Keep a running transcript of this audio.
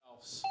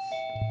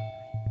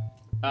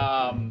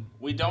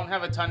We don't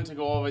have a ton to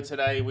go over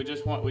today. We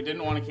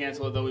didn't want to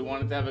cancel it though. We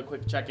wanted to have a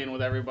quick check-in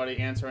with everybody,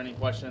 answer any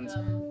questions.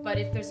 But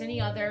if there's any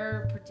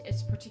other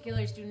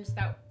particular students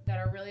that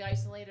are really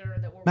isolated or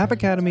that we're Map really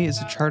Academy concerned is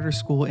a about, charter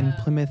school in I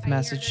Plymouth, hear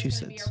there's gonna be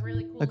a Massachusetts.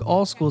 really cool Like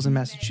all schools in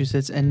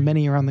Massachusetts and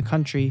many around the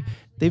country,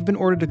 they've been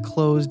ordered to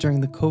close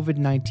during the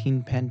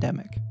COVID-19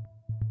 pandemic.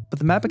 But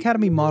the Map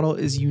Academy model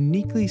is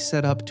uniquely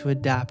set up to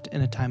adapt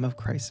in a time of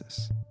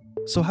crisis.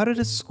 So how did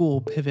a school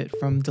pivot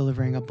from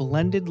delivering a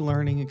blended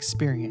learning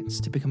experience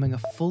to becoming a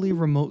fully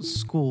remote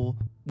school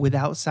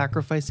without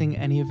sacrificing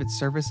any of its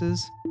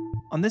services?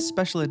 On this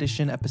special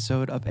edition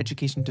episode of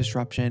Education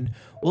Disruption,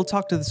 we'll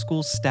talk to the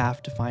school's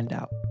staff to find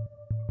out.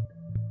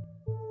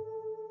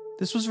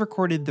 This was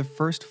recorded the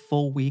first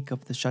full week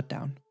of the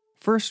shutdown.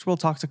 First, we'll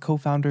talk to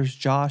co-founders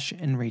Josh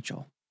and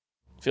Rachel.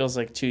 Feels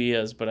like 2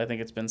 years, but I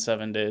think it's been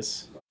 7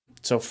 days.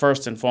 So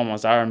first and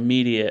foremost, our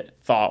immediate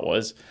thought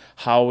was,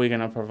 how are we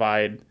going to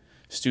provide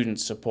student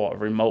support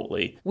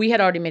remotely? We had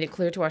already made it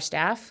clear to our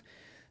staff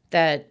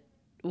that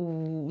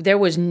there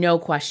was no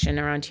question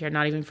around here,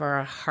 not even for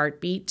a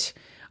heartbeat,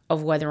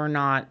 of whether or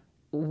not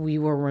we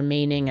were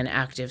remaining an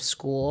active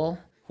school.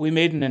 We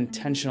made an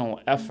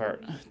intentional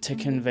effort to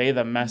convey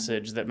the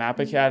message that Map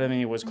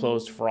Academy was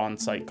closed for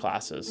on-site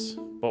classes,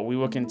 but we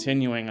were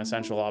continuing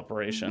essential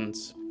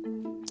operations,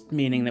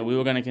 meaning that we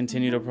were going to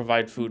continue to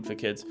provide food for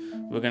kids.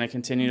 We were going to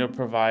continue to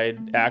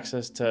provide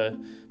access to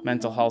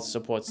mental health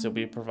supports that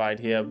we provide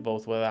here,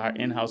 both with our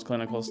in-house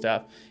clinical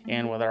staff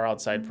and with our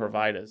outside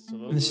providers.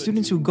 And the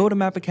students who go to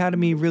Map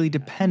Academy really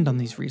depend on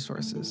these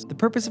resources. The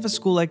purpose of a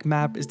school like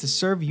Map is to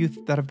serve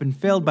youth that have been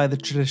failed by the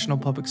traditional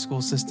public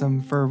school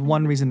system for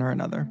one reason or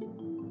another.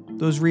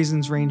 Those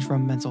reasons range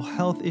from mental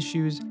health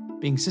issues,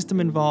 being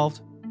system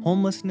involved,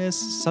 homelessness,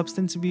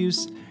 substance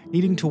abuse,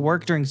 needing to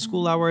work during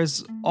school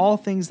hours, all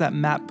things that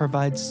MAP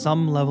provides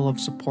some level of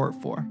support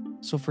for.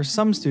 So for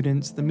some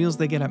students, the meals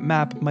they get at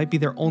MAP might be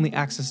their only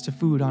access to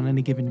food on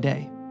any given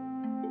day.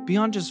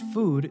 Beyond just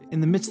food, in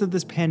the midst of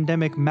this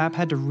pandemic, MAP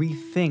had to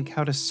rethink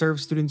how to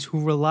serve students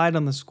who relied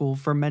on the school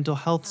for mental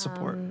health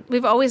support.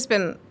 We've always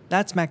been,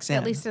 That's Max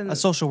at least a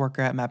social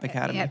worker at MAP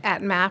Academy.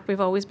 at MAP, we've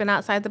always been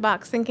outside the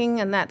box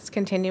thinking, and that's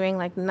continuing.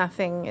 Like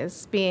nothing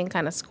is being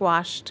kind of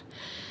squashed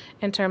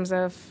in terms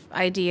of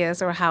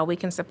ideas or how we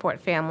can support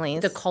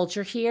families. The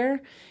culture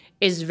here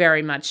is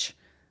very much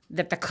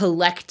that the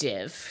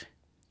collective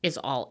is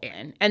all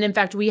in. And in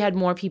fact, we had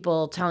more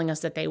people telling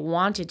us that they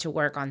wanted to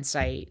work on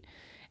site,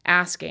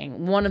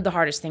 asking. One of the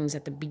hardest things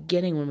at the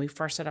beginning when we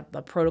first set up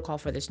the protocol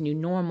for this new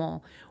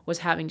normal was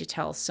having to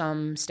tell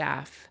some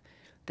staff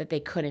that they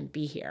couldn't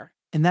be here.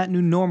 And that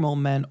new normal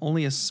meant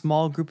only a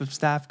small group of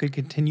staff could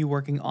continue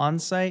working on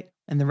site,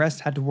 and the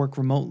rest had to work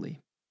remotely.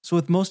 So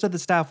with most of the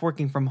staff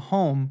working from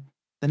home,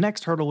 the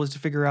next hurdle was to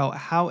figure out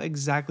how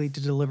exactly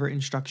to deliver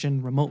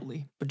instruction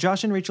remotely. But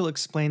Josh and Rachel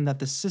explained that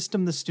the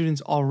system the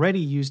students already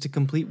use to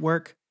complete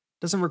work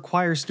doesn't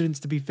require students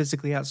to be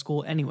physically at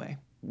school anyway.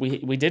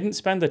 We didn't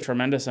spend a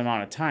tremendous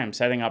amount of time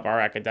setting up our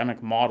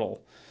academic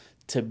model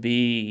to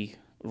be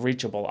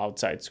reachable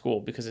outside school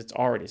because it's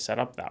already set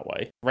up that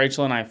way.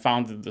 Rachel and I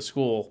founded the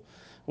school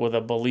with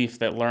a belief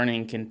that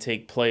learning can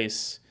take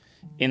place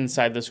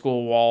inside the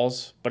school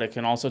walls, but it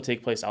can also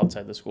take place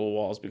outside the school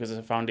walls, because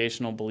a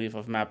foundational belief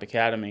of MAP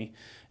Academy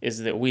is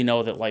that we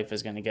know that life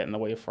is going to get in the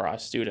way for our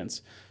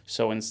students.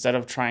 So instead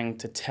of trying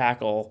to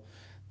tackle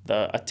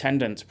the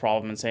attendance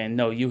problem and saying,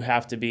 no, you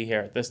have to be here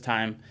at this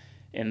time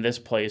in this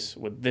place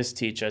with this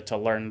teacher to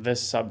learn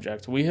this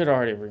subject, we had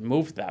already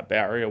removed that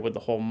barrier with the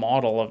whole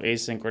model of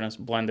asynchronous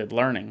blended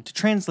learning. To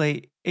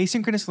translate,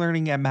 asynchronous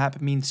learning at MAP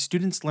means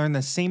students learn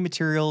the same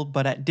material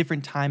but at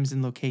different times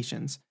and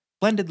locations.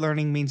 Blended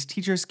learning means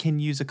teachers can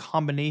use a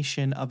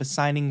combination of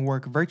assigning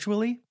work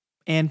virtually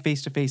and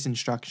face-to-face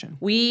instruction.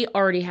 We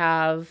already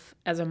have,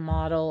 as a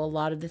model, a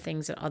lot of the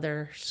things that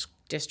other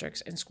districts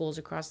and schools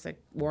across the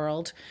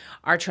world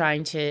are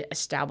trying to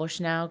establish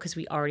now, because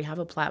we already have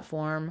a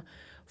platform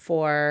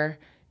for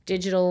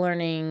digital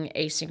learning,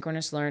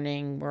 asynchronous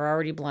learning. We're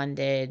already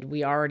blended.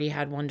 We already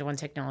had one-to-one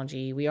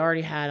technology. We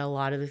already had a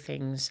lot of the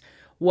things.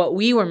 What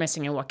we were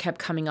missing and what kept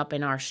coming up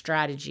in our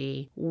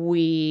strategy,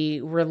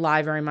 we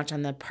rely very much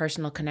on the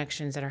personal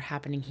connections that are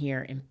happening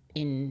here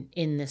in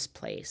this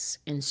place.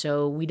 And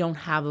so we don't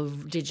have a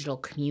digital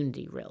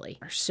community, really.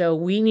 So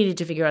we needed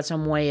to figure out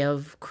some way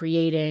of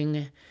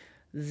creating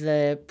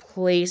the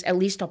place, at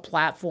least a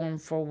platform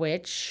for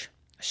which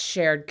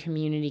shared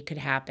community could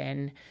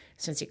happen,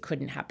 since it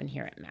couldn't happen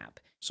here at MAP.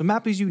 So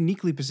MAP is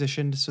uniquely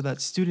positioned so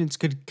that students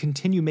could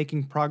continue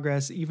making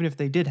progress even if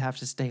they did have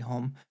to stay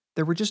home.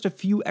 There were just a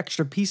few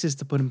extra pieces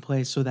to put in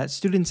place so that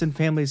students and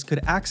families could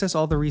access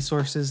all the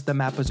resources that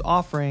MAP was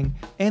offering,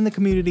 and the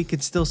community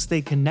could still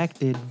stay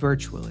connected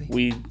virtually.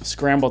 We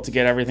scrambled to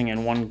get everything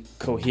in one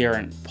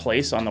coherent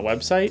place on the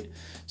website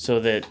so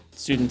that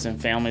students and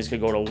families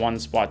could go to one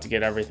spot to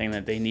get everything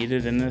that they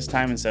needed in this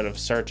time instead of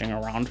searching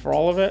around for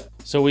all of it.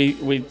 So we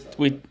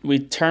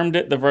termed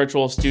it the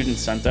Virtual Student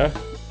Center.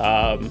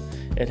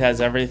 It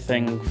has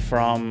everything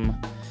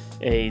from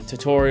a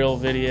tutorial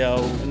video.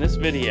 In this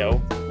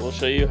video, we'll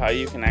show you how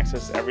you can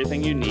access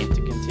everything you need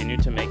to continue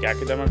to make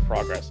academic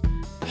progress,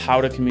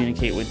 how to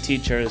communicate with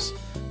teachers.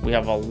 We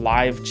have a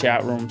live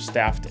chat room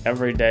staffed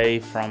every day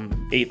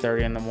from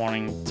 8:30 in the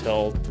morning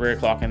till 3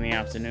 o'clock in the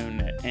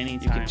afternoon at any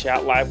time. You can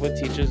chat live with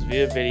teachers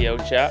via video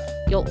chat.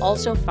 You'll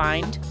also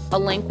find a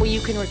link where you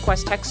can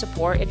request tech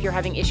support if you're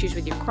having issues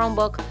with your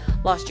Chromebook,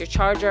 lost your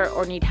charger,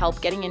 or need help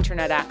getting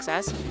internet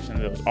access. And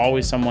there's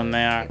always someone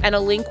there. And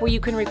a link where you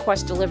can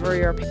request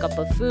delivery or pickup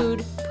of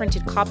food,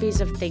 printed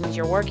copies of things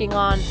you're working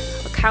on,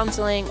 a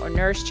counseling or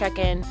nurse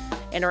check-in,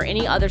 and or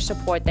any other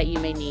support that you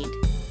may need.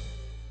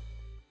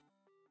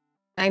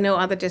 I know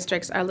other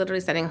districts are literally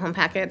sending home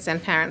packets,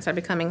 and parents are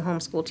becoming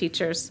homeschool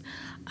teachers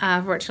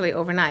virtually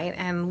overnight.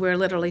 And we're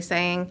literally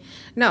saying,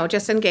 no,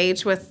 just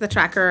engage with the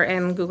tracker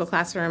in Google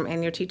Classroom,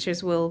 and your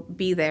teachers will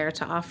be there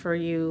to offer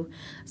you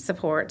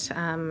support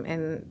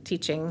in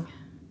teaching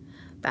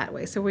that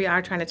way. So we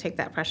are trying to take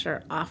that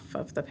pressure off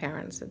of the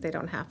parents, that they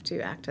don't have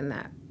to act in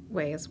that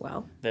way as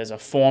well. There's a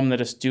form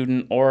that a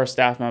student or a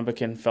staff member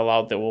can fill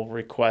out that will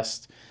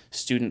request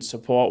student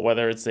support,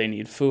 whether it's they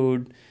need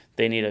food,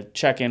 they need a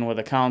check-in with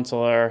a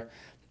counselor,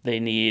 they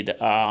need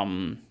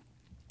a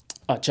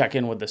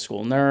check-in with the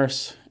school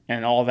nurse,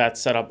 and all that's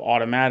set up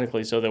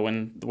automatically so that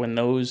when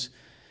those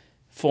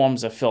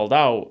forms are filled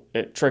out,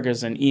 it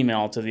triggers an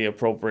email to the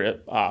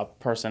appropriate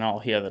personnel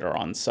here that are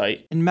on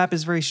site. And MAP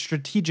is very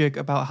strategic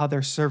about how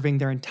they're serving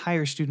their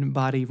entire student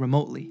body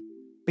remotely.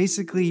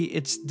 Basically,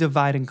 it's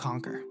divide and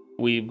conquer.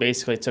 We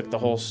basically took the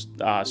whole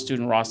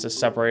student roster,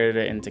 separated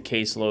it into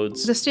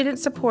caseloads. The student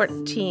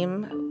support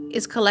team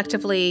is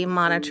collectively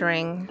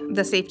monitoring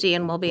the safety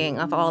and well-being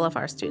of all of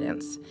our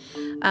students.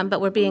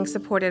 But we're being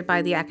supported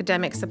by the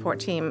academic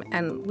support team,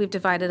 and we've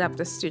divided up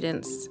the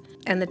students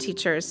and the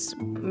teachers,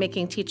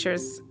 making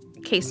teachers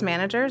case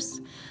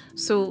managers.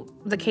 So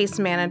the case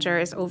manager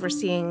is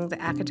overseeing the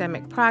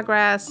academic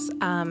progress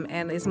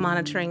and is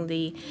monitoring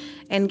the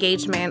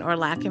engagement or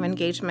lack of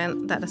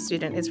engagement that a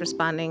student is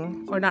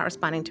responding or not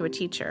responding to a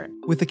teacher.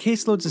 With the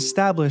caseloads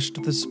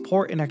established, the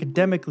support and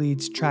academic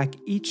leads track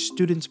each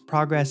student's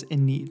progress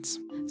and needs.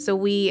 So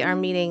we are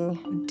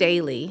meeting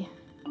daily,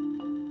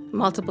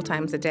 multiple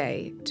times a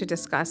day, to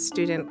discuss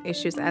student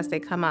issues as they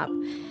come up.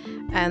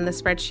 And the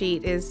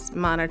spreadsheet is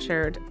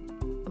monitored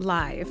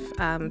live.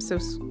 So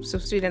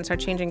students are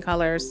changing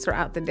colors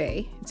throughout the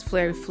day. It's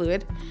very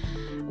fluid.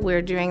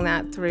 We're doing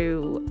that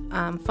through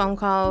phone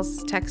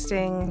calls,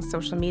 texting,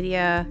 social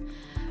media,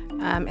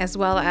 as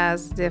well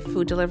as the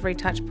food delivery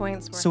touch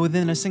points. So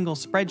within a single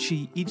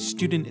spreadsheet, each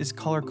student is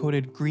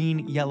color-coded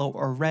green, yellow,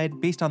 or red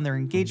based on their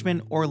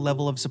engagement or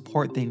level of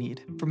support they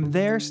need. From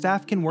there,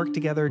 staff can work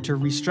together to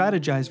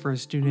re-strategize for a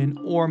student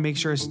or make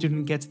sure a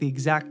student gets the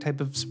exact type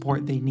of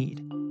support they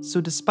need. So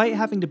despite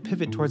having to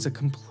pivot towards a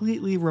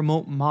completely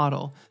remote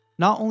model,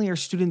 not only are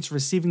students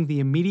receiving the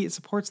immediate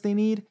supports they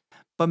need,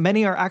 but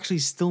many are actually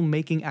still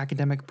making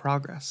academic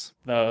progress.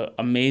 The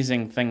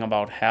amazing thing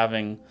about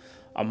having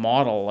a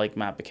model like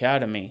MAP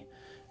Academy,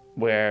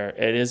 where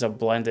it is a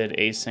blended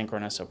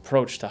asynchronous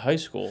approach to high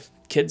school,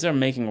 kids are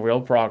making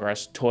real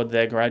progress toward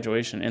their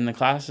graduation in the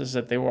classes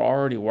that they were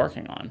already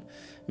working on.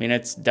 I mean,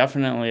 it's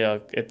definitely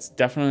a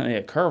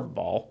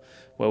curveball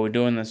where we're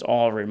doing this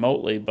all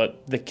remotely,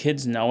 but the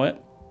kids know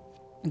it,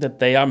 that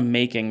they are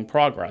making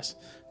progress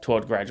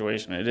toward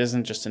graduation. It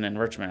isn't just an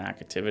enrichment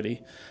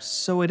activity.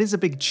 So it is a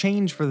big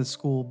change for the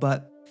school,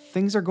 but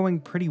things are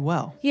going pretty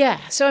well. Yeah,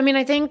 so I mean,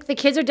 I think the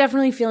kids are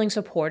definitely feeling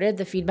supported.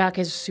 The feedback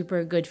is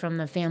super good from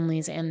the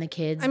families and the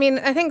kids. I mean,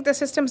 I think the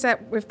systems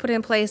that we've put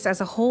in place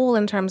as a whole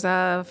in terms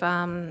of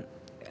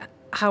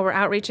how we're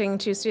outreaching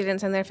to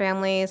students and their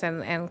families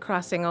and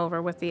crossing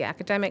over with the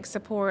academic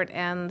support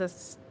and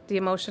the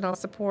emotional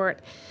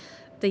support,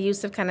 the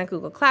use of kind of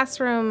Google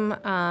Classroom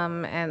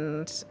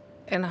and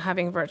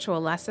having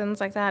virtual lessons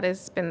like that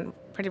has been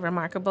pretty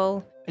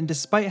remarkable. And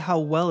despite how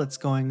well it's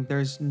going,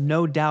 there's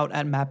no doubt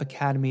at MAP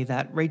Academy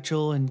that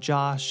Rachel and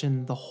Josh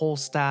and the whole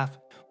staff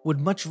would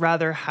much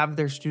rather have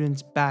their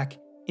students back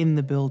in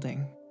the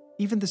building.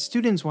 Even the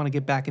students want to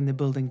get back in the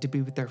building to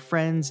be with their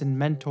friends and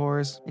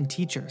mentors and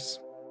teachers.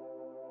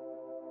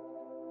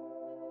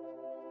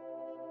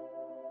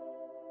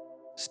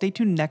 Stay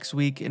tuned next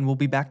week and we'll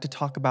be back to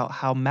talk about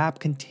how MAP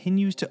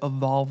continues to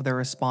evolve their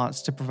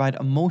response to provide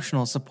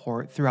emotional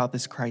support throughout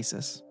this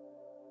crisis.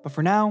 But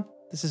for now,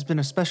 this has been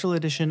a special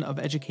edition of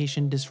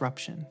Education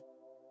Disruption.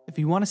 If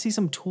you want to see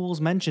some tools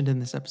mentioned in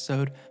this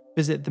episode,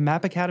 visit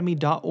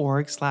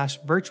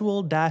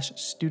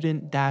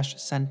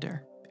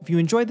themapacademy.org/virtual-student-center. If you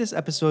enjoyed this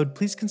episode,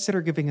 please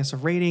consider giving us a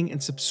rating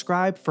and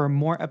subscribe for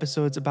more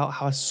episodes about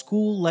how a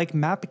school like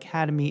MAP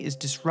Academy is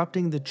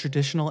disrupting the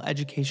traditional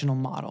educational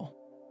model.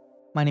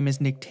 My name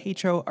is Nick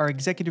Tatro, our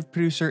executive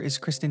producer is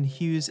Kristen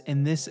Hughes,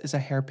 and this is a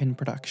Hairpin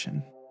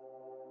production.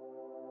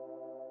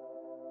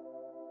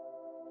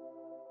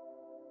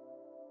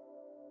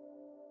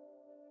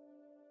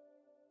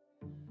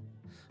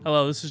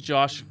 Hello, this is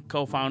Josh,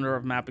 co-founder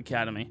of MAP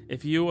Academy.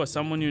 If you or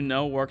someone you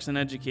know works in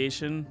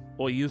education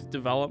or youth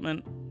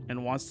development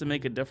and wants to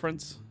make a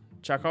difference,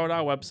 check out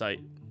our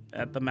website,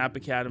 at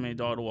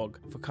themapacademy.org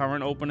for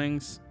current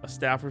openings, a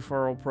staff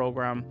referral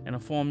program, and a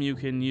form you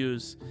can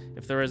use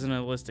if there isn't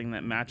a listing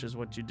that matches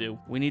what you do.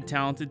 We need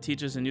talented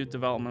teachers and youth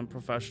development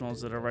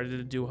professionals that are ready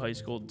to do high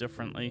school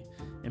differently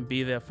and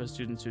be there for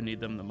students who need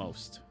them the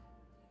most.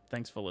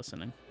 Thanks for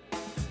listening.